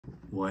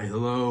Why,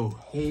 hello.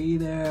 Hey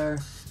there.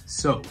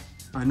 So,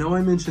 I know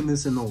I mentioned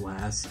this in the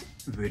last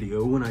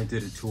video when I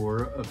did a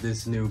tour of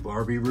this new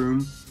Barbie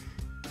room,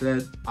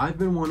 that I've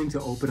been wanting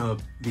to open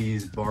up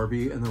these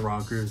Barbie and the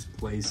Rockers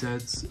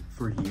playsets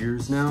for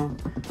years now.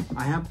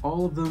 I have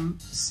all of them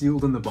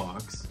sealed in the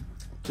box.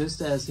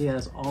 Just as he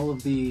has all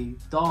of the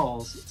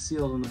dolls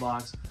sealed in the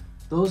box,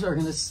 those are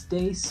going to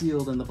stay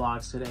sealed in the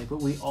box today,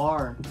 but we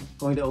are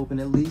going to open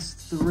at least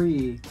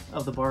 3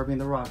 of the Barbie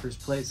and the Rockers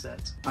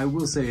playsets. I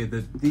will say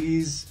that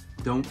these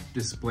don't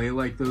display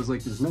like those,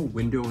 like there's no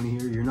window in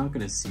here, you're not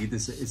going to see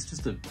this, it's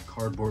just a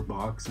cardboard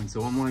box, and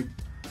so I'm like,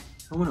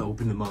 I want to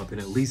open them up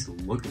and at least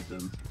look at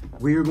them.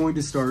 We are going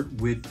to start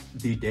with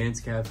the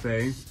Dance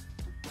Cafe,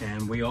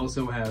 and we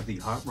also have the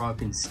Hot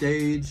Rockin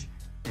Stage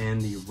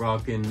and the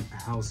Rockin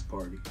House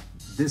Party.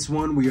 This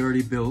one we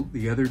already built,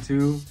 the other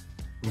 2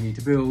 we need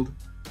to build.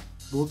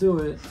 We'll do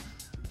it.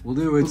 We'll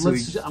do it.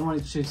 I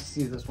want to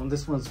see this one.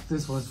 This one's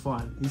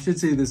fun. You should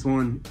see this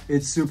one.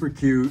 It's super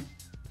cute.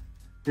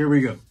 Here we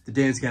go. The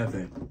Dance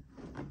Cafe.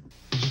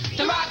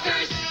 The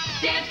Rockers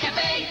Dance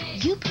Cafe.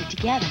 You put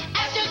together.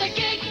 After the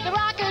gig, the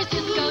Rockers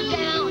just go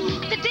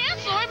down. The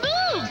dance floor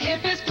moves.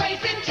 Hippest place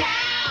in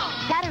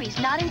town. Batteries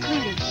not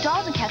included.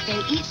 Dolls and cafe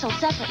each sold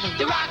separately.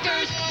 The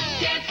Rockers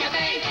Dance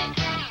Cafe.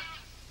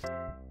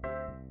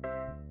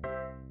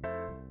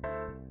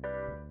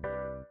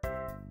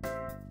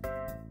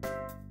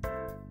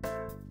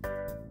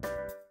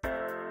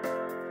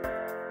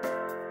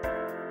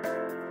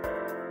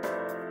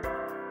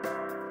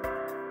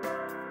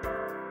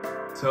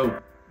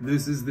 So,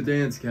 this is the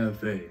Dance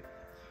Cafe.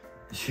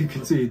 As you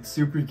can see, it's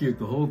super cute.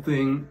 The whole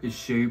thing is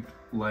shaped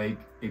like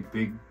a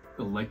big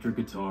electric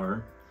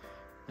guitar,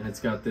 and it's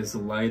got this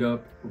light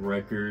up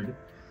record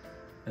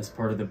as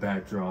part of the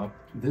backdrop.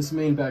 This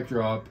main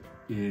backdrop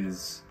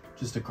is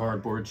just a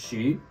cardboard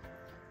sheet,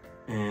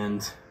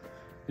 and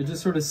it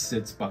just sort of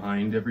sits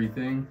behind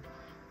everything,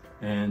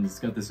 and it's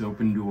got this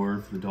open door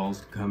for the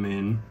dolls to come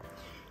in.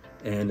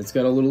 And it's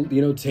got a little, you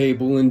know,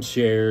 table and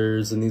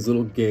chairs and these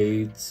little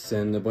gates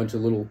and a bunch of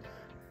little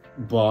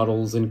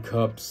bottles and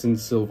cups and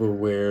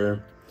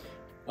silverware.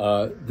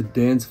 The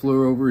dance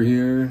floor over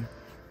here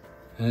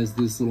has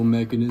this little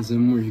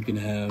mechanism where you can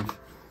have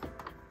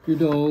your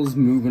dolls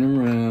moving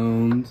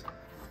around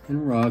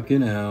and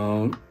rocking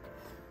out.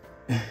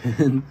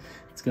 And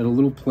it's got a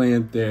little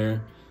plant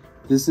there.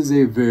 This is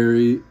a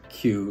very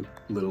cute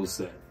little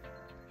set.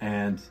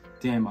 And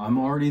damn, I'm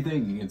already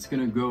thinking it's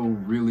gonna go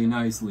really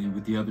nicely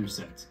with the other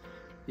sets.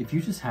 If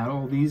you just had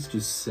all these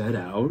just set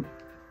out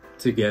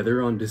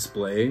together on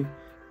display,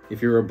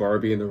 if you're a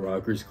Barbie and the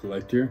Rockers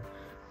collector,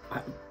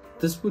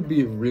 this would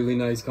be a really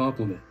nice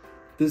compliment.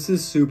 This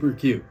is super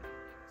cute.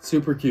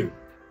 Super cute.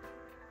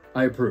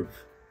 I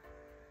approve.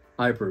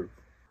 I approve.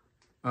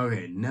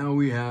 Okay, now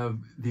we have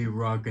the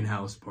Rockin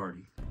House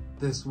Party.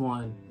 This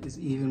one is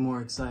even more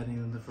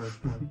exciting than the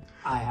first one,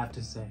 I have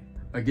to say.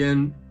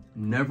 Again,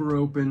 never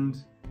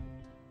opened.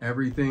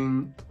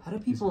 Everything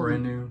is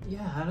brand new.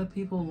 Yeah, how do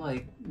people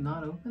like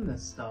not open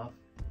this stuff?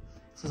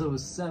 So it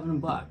was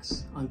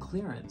 $7 on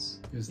clearance.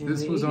 Yes,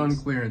 this was on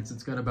clearance.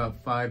 It's got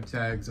about 5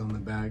 tags on the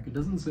back. It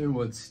doesn't say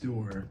what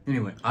store.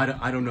 Anyway,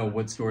 I don't know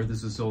what store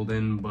this was sold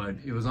in, but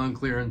it was on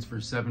clearance for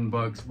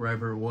 $7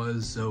 wherever it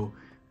was. So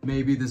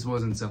maybe this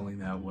wasn't selling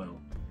that well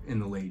in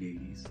the late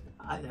 80s.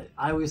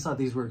 I always thought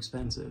these were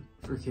expensive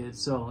for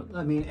kids. So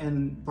I mean,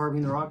 and Barbie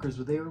and the Rockers,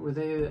 were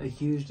they a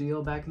huge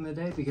deal back in the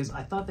day? Because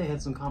I thought they had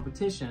some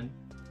competition.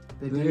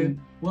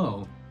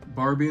 Well,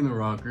 Barbie and the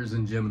Rockers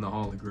and Jim and the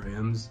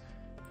Holograms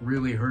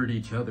really hurt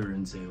each other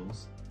in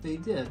sales. They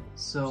did.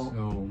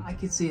 So I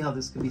could see how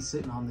this could be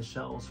sitting on the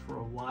shelves for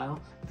a while.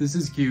 This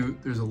is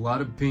cute. There's a lot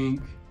of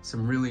pink,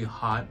 some really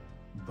hot,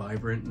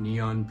 vibrant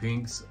neon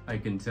pinks, I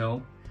can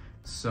tell.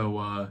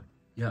 So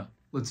yeah,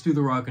 let's do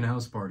the Rockin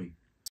House Party.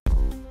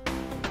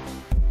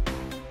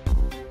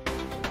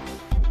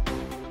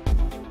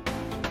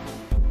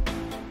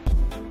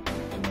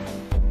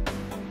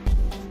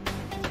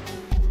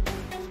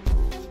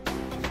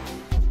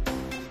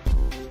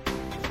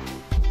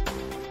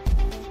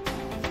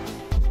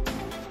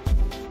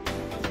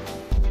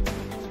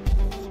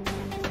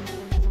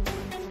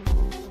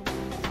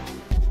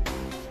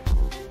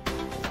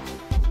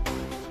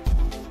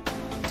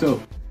 So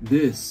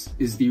this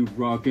is the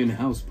Rockin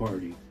House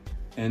Party,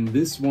 and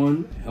this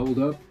one held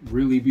up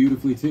really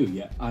beautifully too.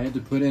 Yeah, I had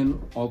to put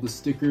in all the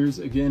stickers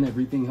again.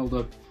 Everything held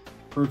up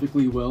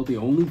perfectly well. The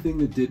only thing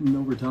that didn't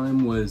over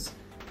time was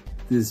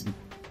this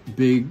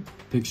big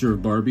picture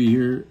of Barbie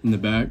here in the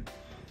back.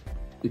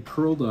 It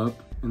curled up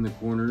in the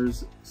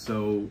corners,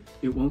 so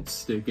it won't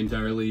stick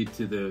entirely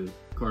to the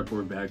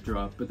cardboard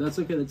backdrop, but that's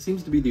okay. That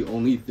seems to be the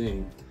only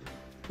thing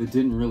that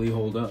didn't really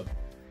hold up.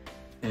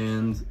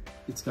 And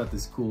it's got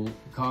this cool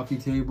coffee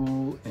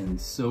table and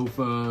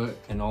sofa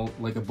and all,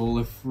 like a bowl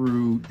of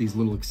fruit. These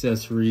little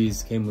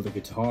accessories came with a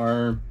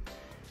guitar.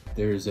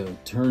 There's a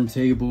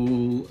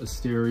turntable, a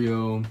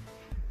stereo,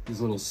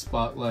 these little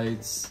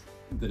spotlights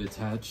that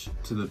attach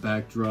to the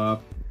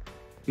backdrop.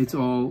 It's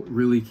all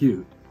really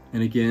cute.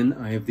 And again,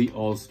 I have the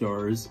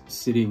All-Stars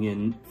sitting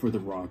in for the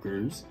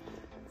Rockers.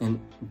 And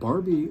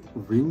Barbie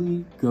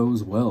really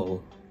goes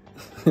well.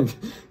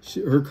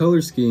 Her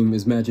color scheme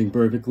is matching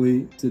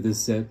perfectly to this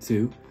set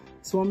too.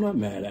 So I'm not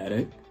mad at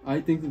it.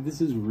 I think that this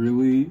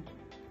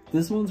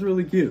one's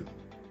really cute.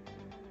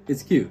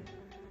 It's cute.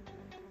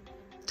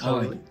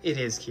 Totally. It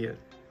is cute.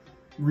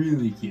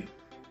 Really cute.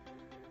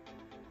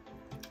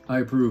 I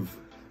approve.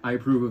 I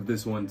approve of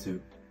this one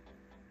too.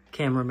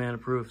 Cameraman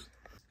approves.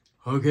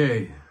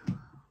 Okay,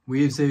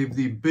 we have saved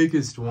the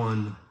biggest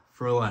one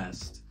for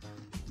last.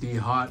 The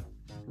Hot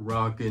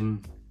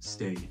Rockin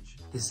Stage.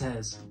 This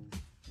has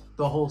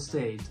the whole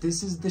stage.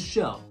 This is the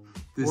show.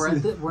 This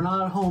We're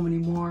not at home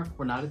anymore.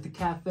 We're not at the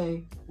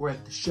cafe. We're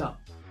at the show.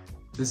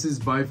 This is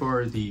by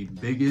far the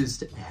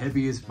biggest,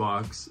 heaviest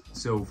box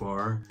so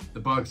far. The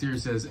box here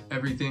says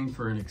everything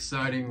for an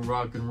exciting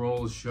rock and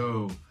roll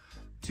show.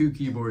 2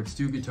 keyboards,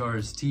 2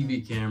 guitars,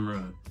 TV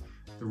camera,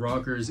 the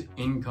Rockers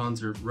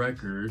in-concert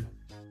record.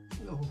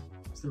 Oh,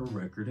 is there a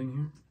record in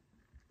here?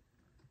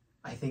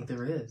 I think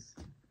there is.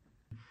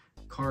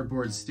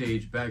 Cardboard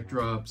stage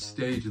backdrop,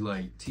 stage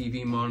light,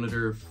 TV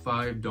monitor,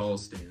 5 doll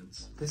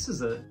stands. This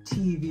is a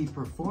TV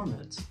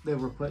performance that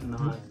we're putting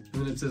on.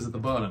 And then it says at the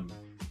bottom,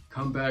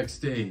 come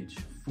backstage,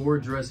 4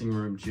 dressing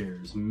room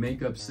chairs,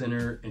 makeup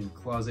center and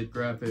closet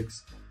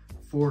graphics,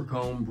 4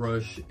 comb,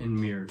 brush, and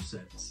mirror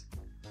sets.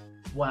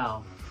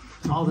 Wow.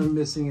 All they're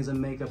missing is a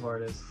makeup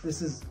artist.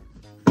 This is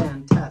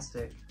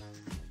fantastic.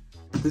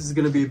 This is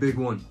gonna be a big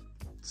one.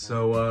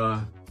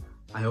 So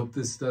I hope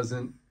this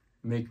doesn't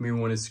make me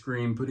want to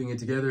scream putting it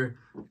together.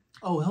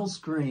 Oh, he'll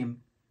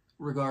scream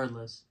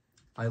regardless.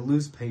 I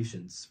lose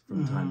patience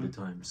from time to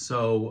time.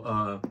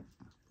 So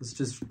let's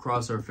just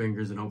cross our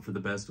fingers and hope for the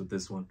best with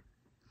this one.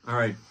 All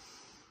right,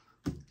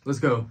 let's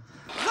go.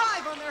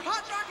 Live on their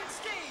Hot Rockin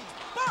Stage,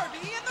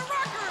 Barbie and The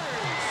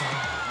Rockers!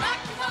 Rock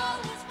and roll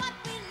is what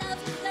we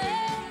love to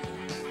play.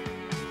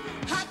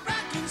 Hot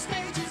Rockin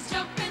Stage is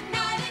jumping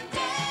night and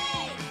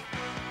day.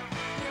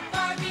 We're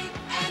Barbie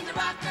and the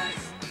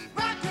Rockers,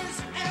 Rockers,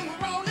 and we're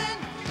rolling.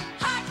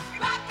 Hot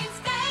Rockin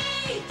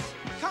Stage.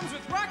 Comes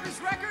with Rockers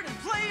record and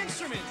play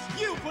instruments.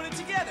 You put it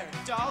together.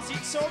 Dolls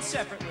each sold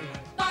separately.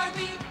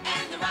 Barbie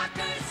and the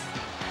Rockers.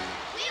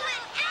 We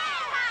went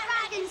at Hot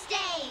Rockin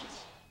Stage.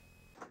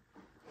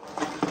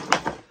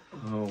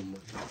 Oh my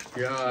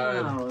God.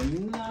 Oh,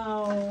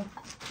 no.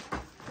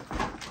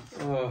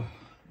 Oh.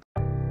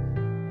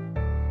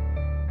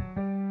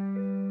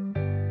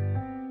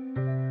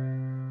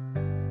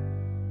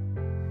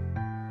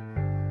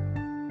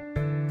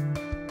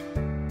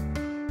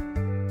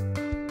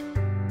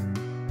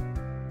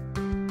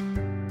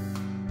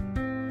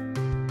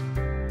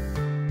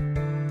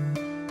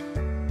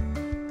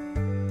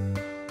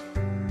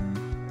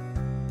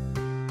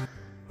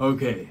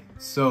 Okay,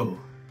 so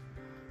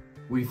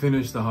we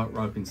finished the Hot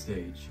Rockin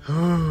Stage.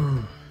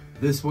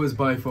 This was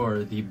by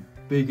far the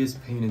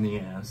biggest pain in the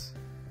ass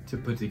to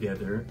put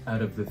together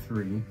out of the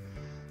 3,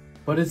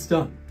 but it's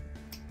done.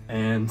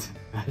 And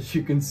as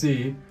you can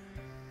see,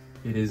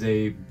 it is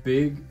a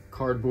big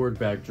cardboard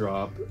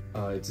backdrop.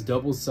 It's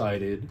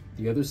double-sided.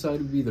 The other side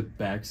would be the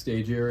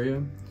backstage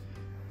area.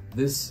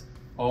 This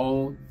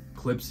all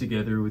clips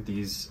together with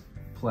these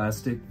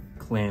plastic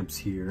clamps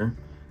here.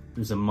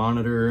 There's a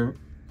monitor,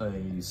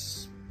 a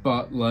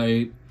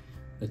spotlight,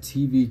 a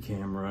TV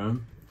camera.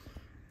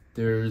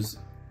 There's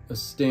a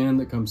stand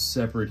that comes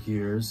separate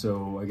here,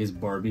 so I guess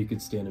Barbie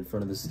could stand in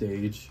front of the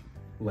stage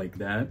like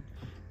that.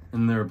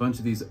 And there are a bunch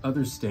of these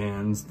other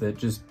stands that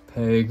just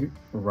peg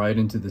right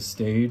into the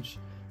stage.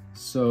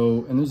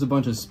 So, and there's a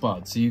bunch of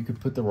spots, so you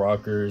could put the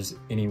Rockers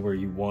anywhere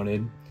you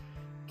wanted.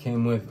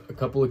 Came with a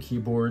couple of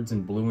keyboards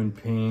in blue and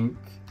pink,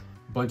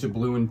 a bunch of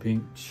blue and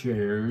pink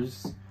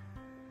chairs.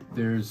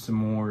 There's some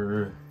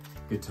more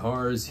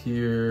guitars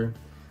here.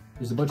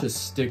 There's a bunch of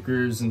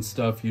stickers and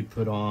stuff you'd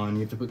put on.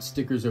 You have to put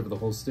stickers over the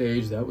whole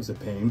stage. That was a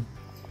pain.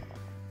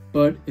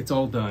 But it's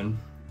all done.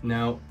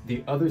 Now,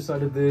 the other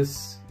side of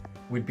this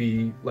would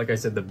be, like I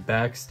said, the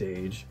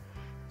backstage.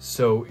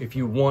 So if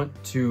you want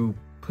to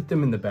put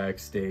them in the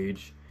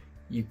backstage,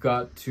 you've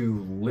got to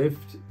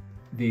lift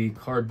the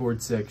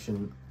cardboard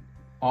section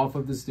off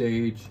of the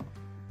stage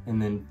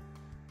and then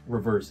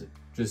reverse it.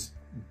 Just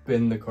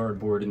bend the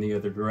cardboard in the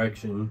other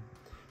direction,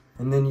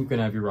 and then you can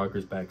have your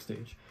Rockers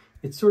backstage.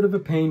 It's sort of a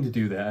pain to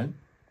do that,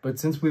 but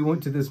since we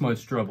went to this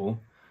much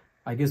trouble,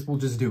 I guess we'll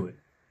just do it,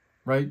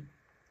 right?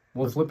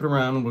 We'll flip it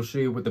around and we'll show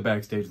you what the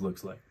backstage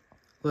looks like.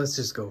 Let's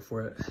just go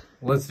for it.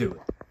 Let's do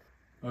it.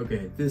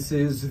 Okay, this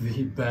is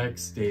the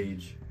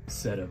backstage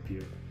setup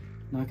here.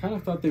 Now, I kind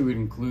of thought they would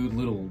include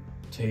little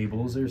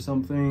tables or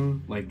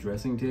something, like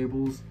dressing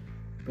tables,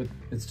 but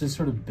it's just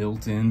sort of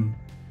built in.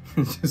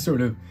 It's just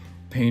sort of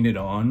painted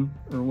on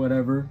or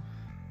whatever.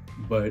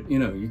 But, you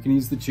know, you can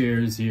use the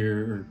chairs here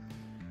or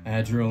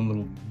add your own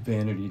little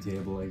vanity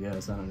table, I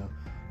guess. I don't know.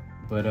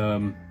 But,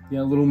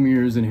 yeah, little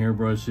mirrors and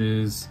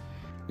hairbrushes.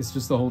 It's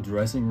just the whole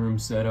dressing room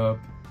setup.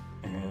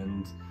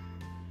 And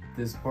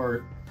this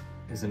part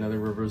is another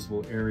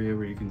reversible area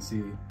where you can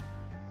see,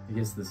 I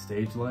guess, the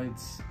stage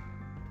lights.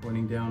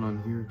 pointing down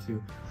on here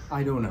too.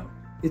 I don't know.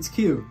 It's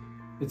cute.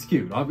 It's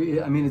cute. I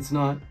mean, it's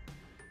not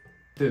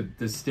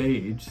the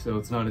stage, so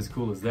it's not as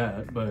cool as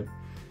that, but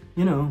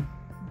you know,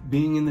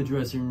 being in the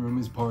dressing room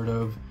is part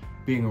of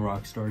being a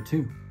rock star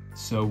too.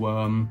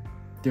 So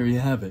there you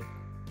have it.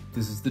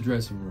 This is the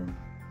dressing room.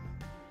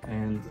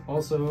 And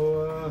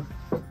also,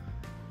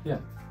 yeah,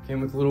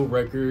 came with a little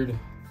record,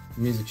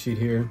 music sheet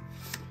here.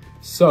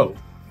 So,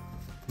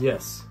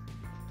 yes,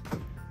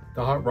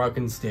 the Hot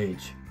Rockin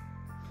Stage.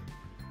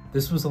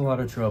 This was a lot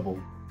of trouble.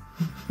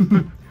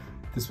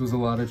 This was a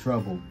lot of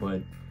trouble,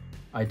 but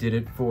I did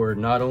it for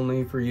not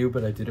only for you,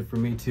 but I did it for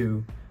me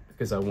too,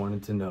 because I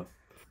wanted to know.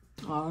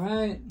 All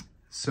right.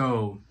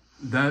 So,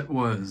 that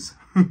was,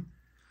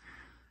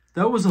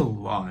 that was a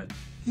lot.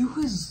 It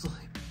was like...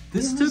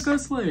 This took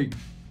us like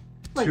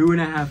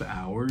 2.5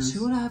 hours.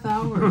 2.5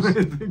 hours. I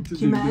Can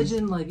think, you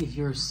imagine, like, if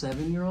you're a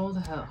 7-year-old,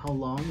 how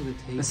long it would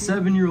take A you?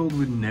 7-year-old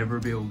would never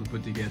be able to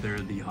put together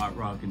the Hot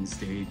Rockin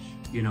Stage.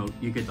 You know,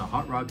 you get the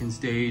Hot Rockin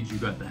Stage, you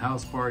got the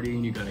house party,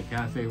 and you got a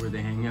cafe where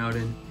they hang out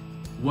in.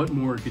 What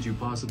more could you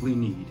possibly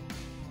need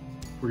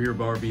for your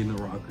Barbie and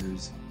the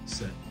Rockers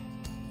set?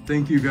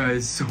 Thank you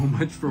guys so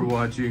much for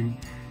watching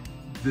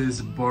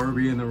this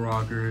Barbie and the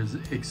Rockers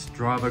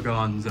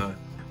extravaganza.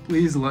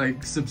 Please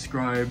like,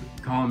 subscribe,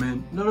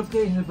 comment.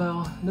 Notification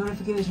bell.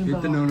 Notification bell.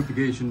 Hit the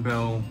notification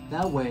bell.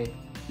 That way,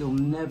 you'll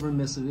never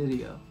miss a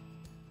video.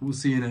 We'll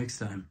see you next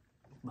time.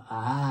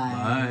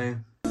 Bye.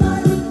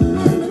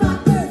 Bye.